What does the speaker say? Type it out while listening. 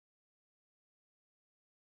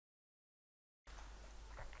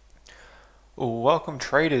Welcome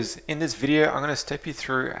traders. In this video I'm going to step you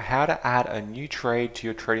through how to add a new trade to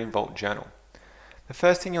your Trading Vault journal. The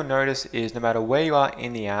first thing you'll notice is no matter where you are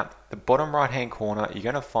in the app, the bottom right hand corner you're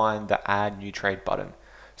going to find the Add New Trade button.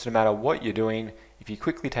 So no matter what you're doing, if you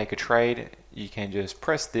quickly take a trade, you can just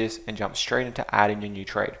press this and jump straight into adding your new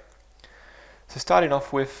trade. So starting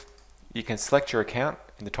off with, you can select your account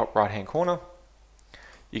in the top right hand corner.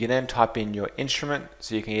 You can then type in your instrument,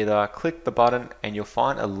 so you can either click the button and you'll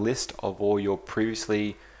find a list of all your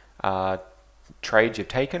previously trades you've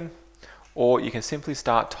taken, or you can simply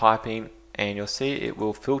start typing and you'll see it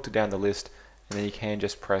will filter down the list, and then you can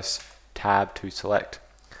just press tab to select.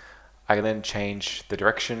 I can then change the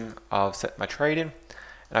direction I've set my trade in,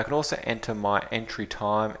 and I can also enter my entry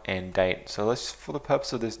time and date. So let's, for the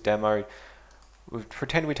purpose of this demo, we'll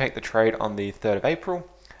pretend we take the trade on the 3rd of April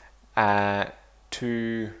at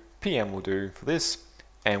 2 p.m. we'll do for this,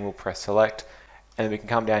 and we'll press select, and then we can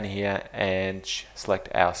come down here and select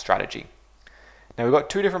our strategy. Now we've got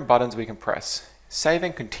two different buttons we can press. Save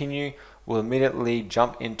and continue will immediately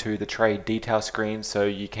jump into the trade detail screen so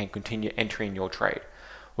you can continue entering your trade.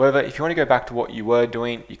 However, if you want to go back to what you were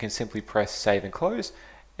doing, you can simply press save and close,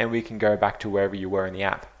 and we can go back to wherever you were in the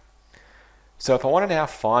app. So if I want to now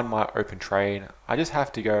find my open trade, I just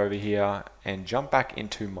have to go over here and jump back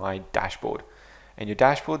into my dashboard. And your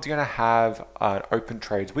dashboard's going to have an open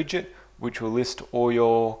trades widget, which will list all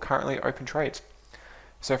your currently open trades.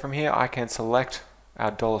 So from here I can select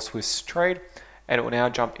our dollar Swiss trade, and it will now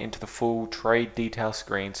jump into the full trade detail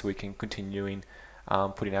screen so we can continue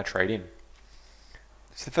putting our trade in.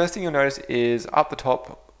 So the first thing you'll notice is up the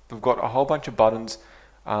top we've got a whole bunch of buttons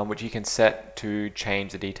which you can set to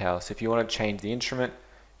change the details. So if you want to change the instrument,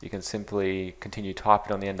 you can simply continue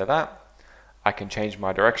typing on the end of that. I can change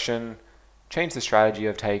my direction, change the strategy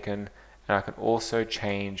I've taken, and I can also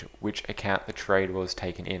change which account the trade was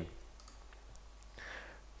taken in.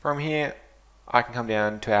 From here I can come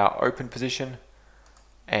down to our open position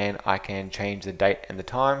and I can change the date and the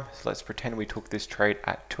time. So let's pretend we took this trade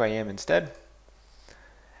at 2 a.m. instead,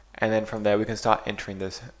 and then from there we can start entering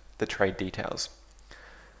the trade details.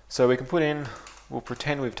 So we can put in, we'll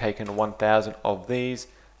pretend we've taken 1,000 of these.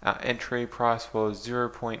 Our entry price was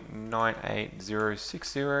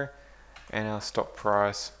 0.98060 and our stop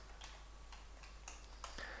price.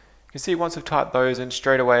 You can see once we've typed those in,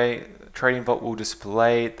 straight away Trading Vault will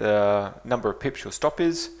display the number of pips your stop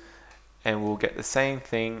is, and we'll get the same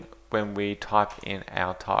thing when we type in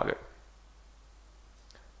our target,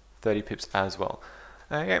 30 pips as well.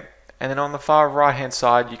 Okay, and then on the far right hand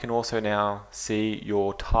side you can also now see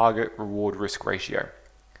your target reward risk ratio.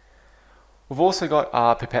 We've also got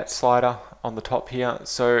our pipette slider on the top here,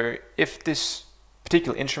 so if this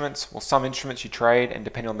particular instruments, or some instruments you trade, and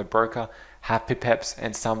depending on the broker, have pipettes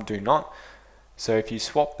and some do not. So if you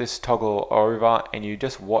swap this toggle over and you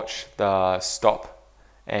just watch the stop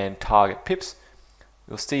and target pips,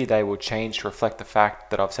 you'll see they will change to reflect the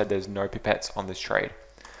fact that I've said there's no pipettes on this trade.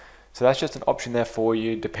 So that's just an option there for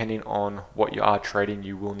you. Depending on what you are trading,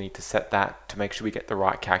 you will need to set that to make sure we get the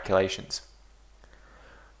right calculations.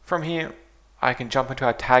 From here I can jump into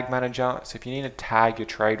our tag manager. So if you need to tag your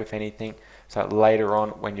trade with anything, so later on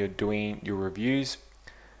when you're doing your reviews,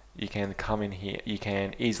 you can come in here, you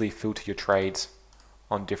can easily filter your trades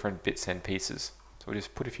on different bits and pieces. So we'll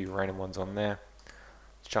just put a few random ones on there.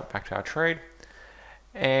 Let's jump back to our trade,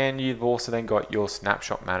 and you've also then got your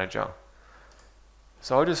snapshot manager.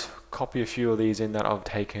 So I'll just copy a few of these in that I've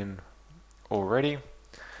taken already.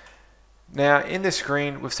 Now in this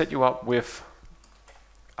screen we've set you up with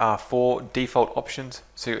 4 default options.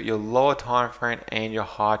 So you got your lower time frame and your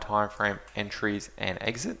high time frame entries and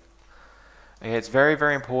exit. Okay, it's very,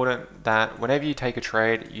 very important that whenever you take a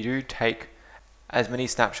trade, you do take as many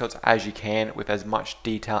snapshots as you can with as much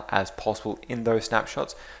detail as possible in those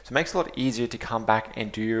snapshots. So it makes it a lot easier to come back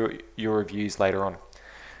and do your reviews later on.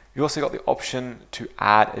 You also got the option to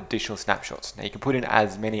add additional snapshots. Now you can put in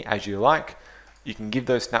as many as you like. You can give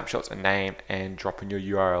those snapshots a name and drop in your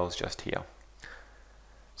URLs just here.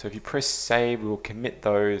 So if you press save, we will commit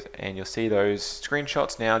those, and you'll see those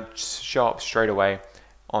screenshots now show up straight away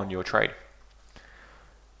on your trade.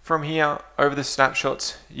 From here, over the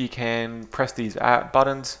snapshots, you can press these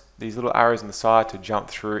buttons, these little arrows on the side, to jump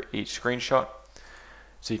through each screenshot.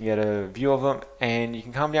 So you can get a view of them, and you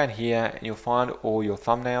can come down here and you'll find all your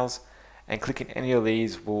thumbnails, and clicking any of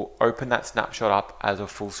these will open that snapshot up as a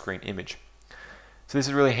full screen image. So this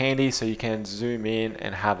is really handy, so you can zoom in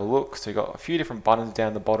and have a look. So you've got a few different buttons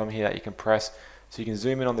down the bottom here that you can press, so you can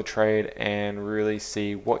zoom in on the trade and really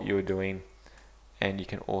see what you're doing, and you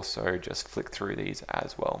can also just flick through these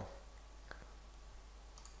as well.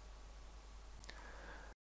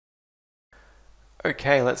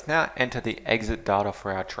 Okay, let's now enter the exit data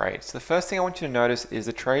for our trade. So the first thing I want you to notice is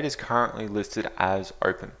the trade is currently listed as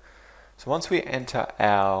open. So once we enter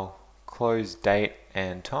our close date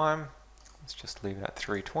and time, let's just leave it at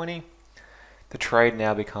 3:20, the trade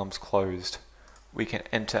now becomes closed. We can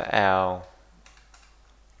enter our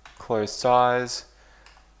close size.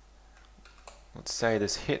 Let's say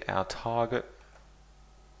this hit our target,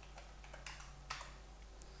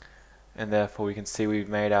 and therefore we can see we've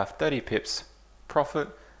made our 30 pips profit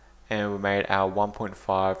and we made our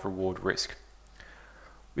 1.5 reward risk.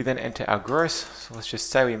 We then enter our gross, so let's just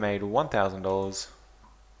say we made $1,000,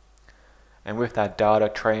 and with that data,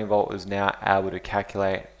 Trading Vault is now able to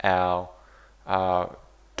calculate our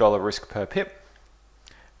dollar risk per pip.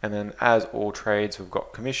 And then as all trades, we've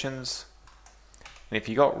got commissions, and if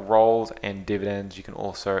you got rolls and dividends, you can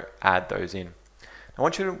also add those in.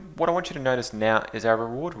 What I want you to notice now is our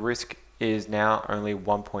reward risk is now only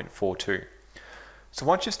 1.42. So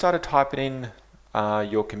once you've started typing in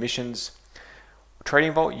your commissions,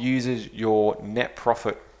 Trading Vault uses your net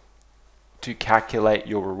profit to calculate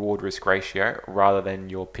your reward risk ratio rather than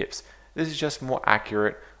your pips. This is just a more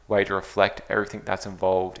accurate way to reflect everything that's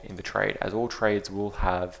involved in the trade, as all trades will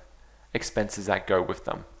have expenses that go with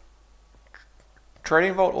them.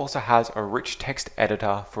 Trading Vault also has a rich text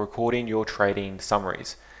editor for recording your trading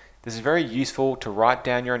summaries. This is very useful to write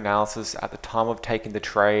down your analysis at the time of taking the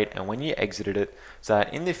trade and when you exited it, so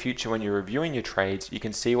that in the future when you're reviewing your trades, you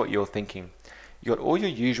can see what you're thinking. You got all your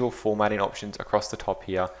usual formatting options across the top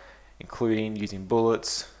here, including using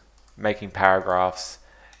bullets, making paragraphs,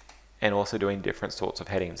 and also doing different sorts of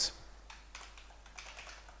headings.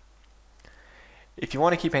 If you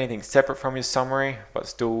want to keep anything separate from your summary but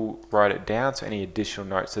still write it down, so any additional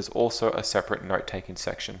notes, there's also a separate note-taking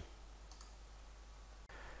section.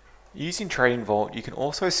 Using Trading Vault, you can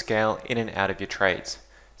also scale in and out of your trades.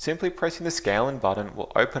 Simply pressing the Scale In button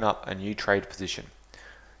will open up a new trade position.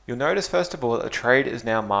 You'll notice first of all that the trade is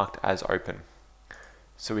now marked as open.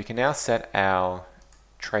 So we can now set our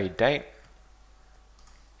trade date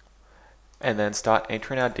and then start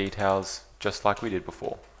entering our details just like we did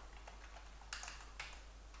before.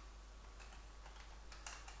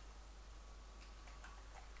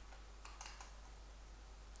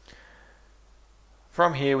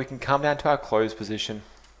 From here we can come down to our close position,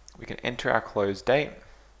 we can enter our close date,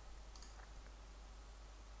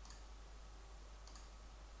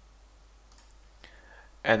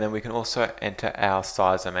 and then we can also enter our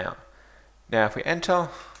size amount. Now if we enter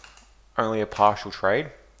only a partial trade,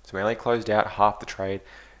 so we only closed out half the trade,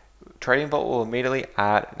 Trading Vault will immediately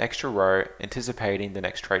add an extra row anticipating the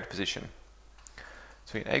next trade position.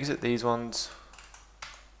 So we can exit these ones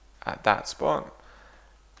at that spot,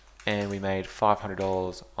 and we made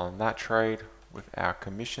 $500 on that trade with our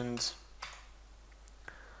commissions.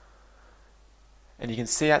 And you can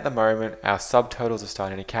see at the moment our subtotals are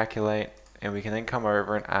starting to calculate, and we can then come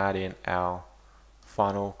over and add in our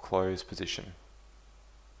final close position.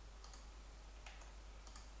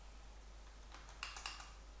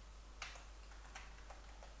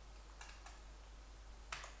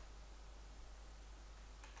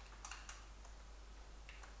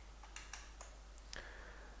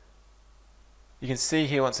 You can see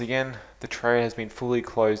here once again the trade has been fully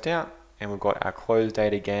closed out, and we've got our close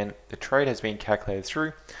date again. The trade has been calculated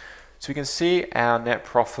through, so we can see our net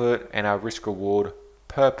profit and our risk reward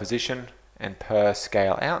per position and per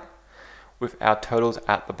scale out with our totals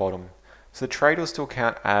at the bottom. So the trade will still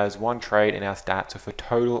count as one trade in our stats with a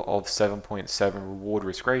total of 7.7 reward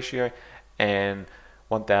risk ratio and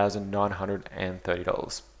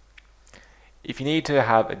 $1,930. If you need to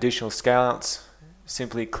have additional scale outs,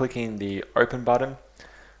 simply clicking the open button,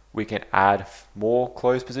 we can add more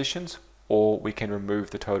close positions, or we can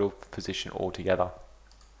remove the total position altogether.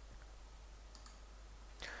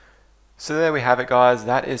 So there we have it, guys.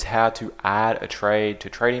 That is how to add a trade to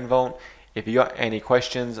Trading Vault. If you got any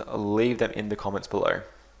questions, leave them in the comments below.